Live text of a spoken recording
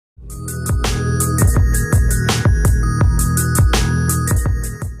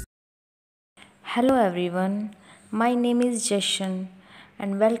Hello everyone, my name is Jashan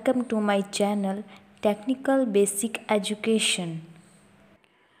and welcome to my channel Technical Basic Education.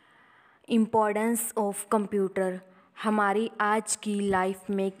 Importance of computer. हमारी आज की life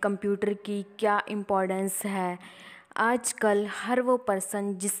में computer की क्या importance है। आजकल हर वो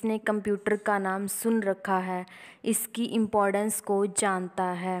पर्सन जिसने कंप्यूटर का नाम सुन रखा है इसकी इम्पोर्टेंस को जानता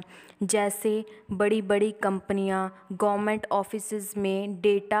है। जैसे बड़ी बड़ी कंपनियां गवर्नमेंट ऑफिसेज में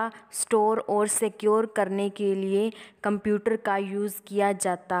डेटा स्टोर और सिक्योर करने के लिए कंप्यूटर का यूज़ किया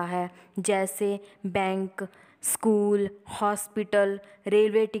जाता है। जैसे bank, school, hospital,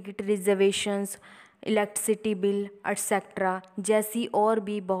 railway ticket reservations, electricity bill etcetera जैसी और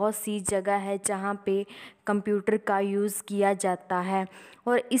भी बहुत सी जगह है जहाँ पे कंप्यूटर का यूज़ किया जाता है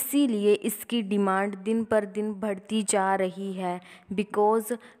और इसीलिए इसकी डिमांड दिन पर दिन बढ़ती जा रही है।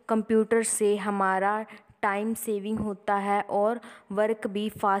 बिकॉज़ कंप्यूटर से हमारा टाइम सेविंग होता है और वर्क भी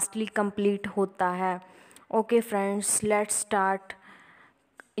फास्टली कंप्लीट होता है। Okay friends, let's start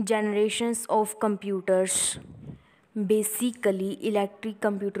generations of computers. Basically electric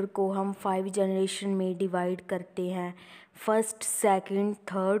computer को हम 5 जनरेशन में डिवाइड करते हैं। First, second,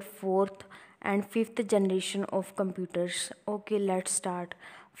 third, fourth and fifth generation of computers. Okay, let's start.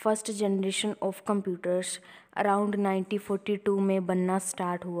 First generation of computers around 1942 में बनना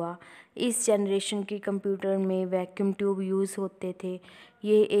start हुआ। इस जनरेशन के कंप्यूटर में वैक्यूम ट्यूब यूज़ होते थे।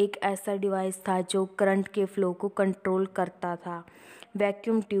 ये एक ऐसा डिवाइस था जो करंट के फ्लो को कंट्रोल करता था।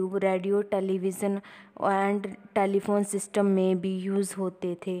 Vacuum tube radio, television and telephone system में भी यूज़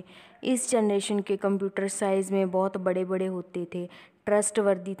होते थे। इस जनरेशन के कंप्यूटर साइज़ में बहुत बड़े बड़े होते थे,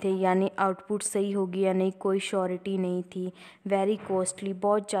 ट्रस्टवर्दी थे, यानी आउटपुट सही होगी या नहीं कोई श्योरिटी नहीं थी। वेरी कॉस्टली,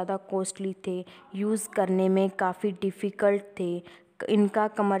 बहुत ज़्यादा कॉस्टली थे, यूज़ करने में काफ़ी डिफ़िकल्ट थे। इनका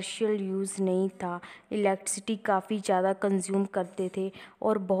कमर्शियल यूज़ नहीं था। इलेक्ट्रिसिटी काफ़ी ज़्यादा कंज्यूम करते थे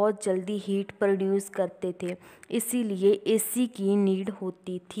और बहुत जल्दी हीट प्रोड्यूस करते थे, इसीलिए एसी की नीड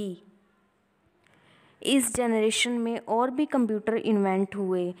होती थी। इस जनरेशन में और भी कंप्यूटर इन्वेंट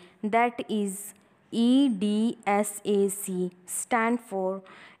हुए, that is EDSAC stand for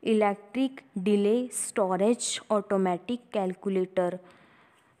electric delay storage automatic calculator.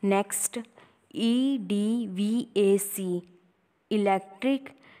 Next, EDVAC electric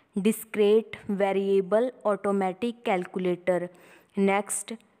discrete variable automatic calculator.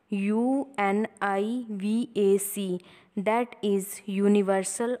 Next, UNIVAC that is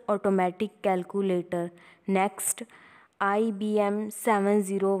universal automatic calculator. Next, IBM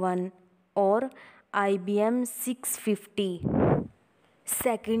 701 और IBM 650।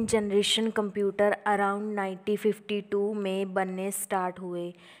 Second generation computer around 1952 में बनने start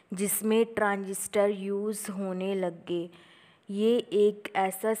हुए, जिसमें transistor use होने लग गए। ये एक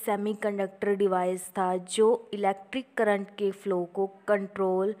ऐसा सेमीकंडक्टर डिवाइस था जो इलेक्ट्रिक करंट के फ्लो को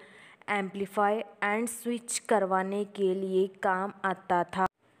कंट्रोल, एम्पलीफाई एंड स्विच करवाने के लिए काम आता था।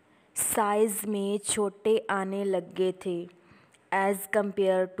 साइज़ में छोटे आने लग गए थे as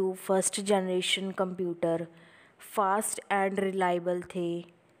compare to first generation computer. Fast and reliable थे,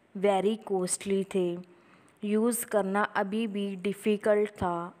 वेरी कॉस्टली थे, यूज़ करना अभी भी डिफ़िकल्ट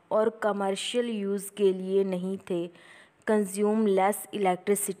था और कमर्शियल यूज़ के लिए नहीं थे। Consume less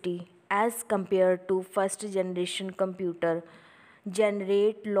electricity as compare to first generation computer.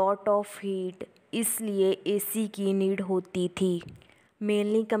 Generate lot of heat, इसलिए एसी की नीड होती थी।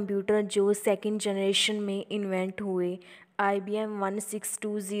 मेनली कंप्यूटर जो सेकंड जनरेशन में इन्वेंट हुए, IBM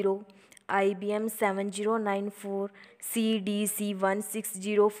 1620, IBM 7094, CDC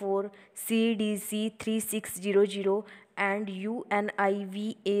 1604, CDC 3600 and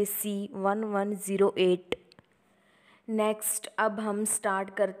UNIVAC 1108। Next, अब हम स्टार्ट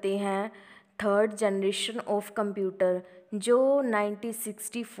करते हैं थर्ड जनरेशन ऑफ कंप्यूटर जो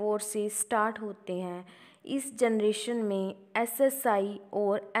 1964 से स्टार्ट होते हैं। इस जनरेशन में SSI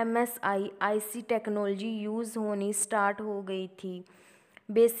और MSI IC टेक्नोलॉजी यूज़ होनी स्टार्ट हो गई थी।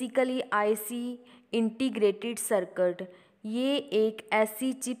 बेसिकली IC इंटीग्रेटेड सर्किट, ये एक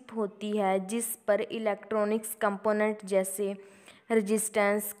ऐसी चिप होती है जिस पर इलेक्ट्रॉनिक्स कंपोनेंट जैसे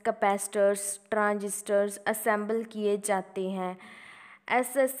रेजिस्टेंस, कैपेसिटर्स, ट्रांजिस्टर्स असेंबल किए जाते हैं।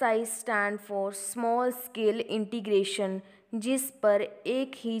 SSI stand for small scale integration, जिस पर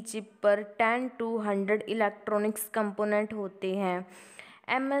एक ही चिप पर 10 to 100 इलेक्ट्रॉनिक्स कंपोनेंट होते हैं।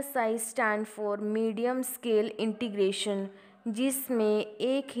 MSI stand for medium scale integration, जिसमें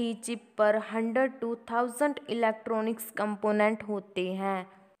एक ही चिप पर 100 to 1000 इलेक्ट्रॉनिक्स कंपोनेंट होते हैं।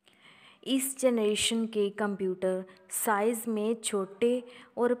 इस जनरेशन के कंप्यूटर साइज़ में छोटे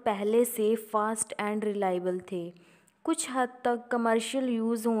और पहले से फास्ट एंड रिलायबल थे। कुछ हद तक कमर्शियल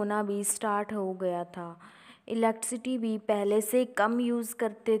यूज़ होना भी स्टार्ट हो गया था। इलेक्ट्रिसिटी भी पहले से कम यूज़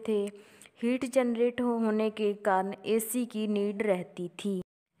करते थे। हीट जनरेट होने के कारण एसी की नीड रहती थी।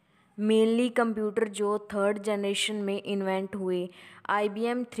 मेनली कंप्यूटर जो थर्ड जनरेशन में इन्वेंट हुए,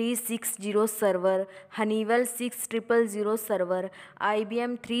 IBM 360 server, Honeywell 6000 server,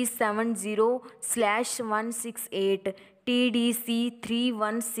 IBM 370/168, TDC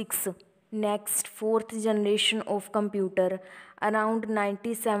 316। Next fourth generation of computer around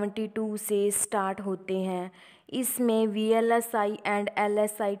 1972 से स्टार्ट होते हैं। इसमें VLSI and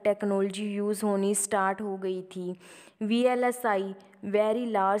LSI technology use होनी स्टार्ट हो गई थी। VLSI very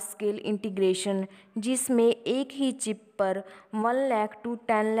large scale integration, जिसमें एक ही चिप पर 1 लाख to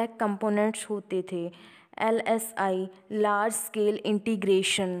 10 लाख कंपोनेंट्स होते थे। LSI large scale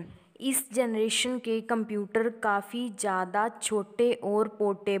integration. इस जनरेशन के कंप्यूटर काफ़ी ज़्यादा छोटे और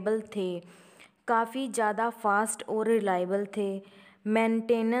पोर्टेबल थे, काफ़ी ज़्यादा फास्ट और रिलायबल थे।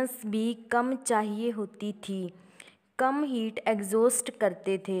 मेंटेनेंस भी कम चाहिए होती थी, कम हीट एग्जॉस्ट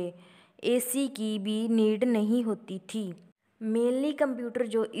करते थे, एसी की भी नीड नहीं होती थी। मेनली कंप्यूटर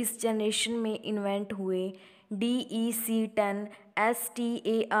जो इस जनरेशन में इन्वेंट हुए, DEC10,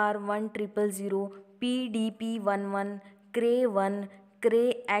 STAR 1000, PDP-11, CRE-1,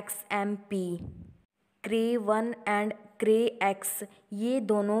 CRE-XMP। CRE-1 and CRE-X ये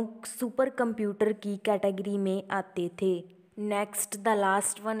दोनों सुपर कंप्यूटर की कैटेगरी में आते थे। Next the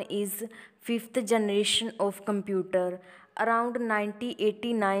last one is fifth generation of computer, around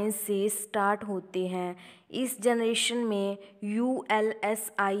 1989 से स्टार्ट होते हैं। इस जनरेशन में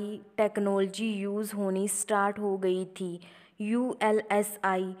ULSI टेक्नोलॉजी यूज़ होनी स्टार्ट हो गई थी।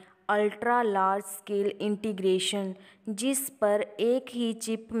 ULSI ultra large scale integration, जिस पर एक ही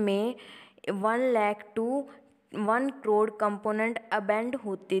चिप में 1 लाख to 1 करोड़ कंपोनेंट अबेंड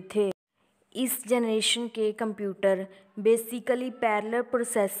होते थे। इस जनरेशन के computer basically parallel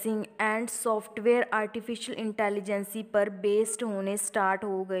processing and software artificial intelligence पर बेस्ड होने स्टार्ट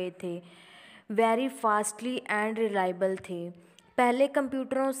हो गए थे। वेरी फास्टली एंड रिलायबल थे। पहले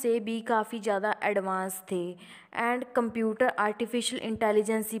कंप्यूटरों से भी काफ़ी ज़्यादा एडवांस थे एंड कंप्यूटर आर्टिफिशियल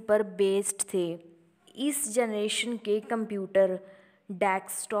इंटेलिजेंसी पर बेस्ड थे। इस जनरेशन के computer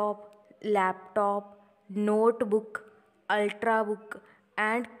desktop, laptop, notebook, ultrabook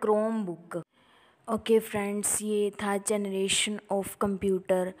and Chrome book. Okay friends, ये था जनरेशन ऑफ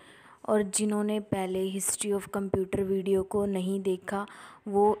कंप्यूटर। और जिन्होंने पहले हिस्ट्री ऑफ कंप्यूटर वीडियो को नहीं देखा,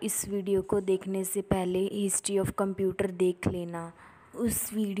 वो इस वीडियो को देखने से पहले हिस्ट्री ऑफ कंप्यूटर देख लेना।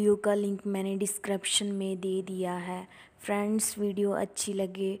 उस वीडियो का लिंक मैंने डिस्क्रिप्शन में दे दिया है। फ्रेंड्स, वीडियो अच्छी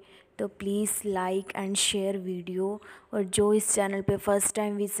लगे तो please like and share video, और जो इस चैनल पे फर्स्ट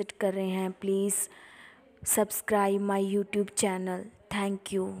टाइम विज़िट कर रहे हैं, please subscribe my YouTube channel.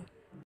 Thank you.